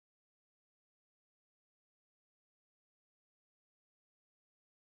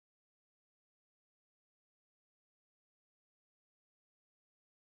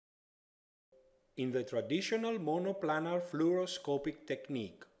In the traditional monoplanar fluoroscopic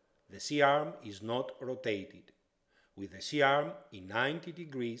technique, the C-arm is not rotated. With the C-arm in 90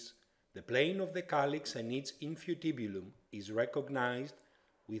 degrees, the plane of the calyx and its infutibulum is recognized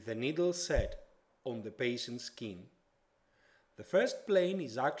with the needle set on the patient's skin. The first plane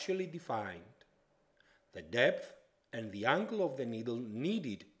is actually defined. The depth and the angle of the needle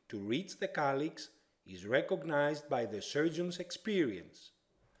needed to reach the calyx is recognized by the surgeon's experience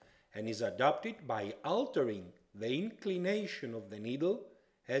and is adapted by altering the inclination of the needle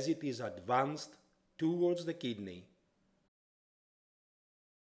as it is advanced towards the kidney.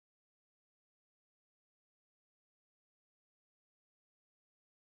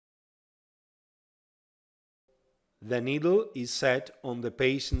 The needle is set on the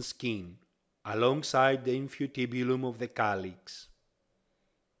patient's skin, alongside the infutibulum of the calyx.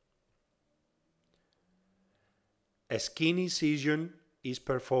 A skin incision is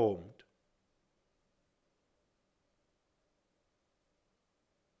performed.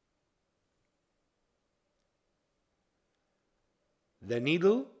 The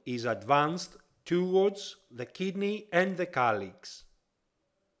needle is advanced towards the kidney and the calyx.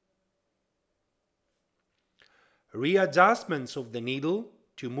 Readjustments of the needle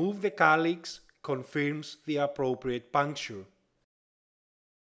to move the calyx confirms the appropriate puncture.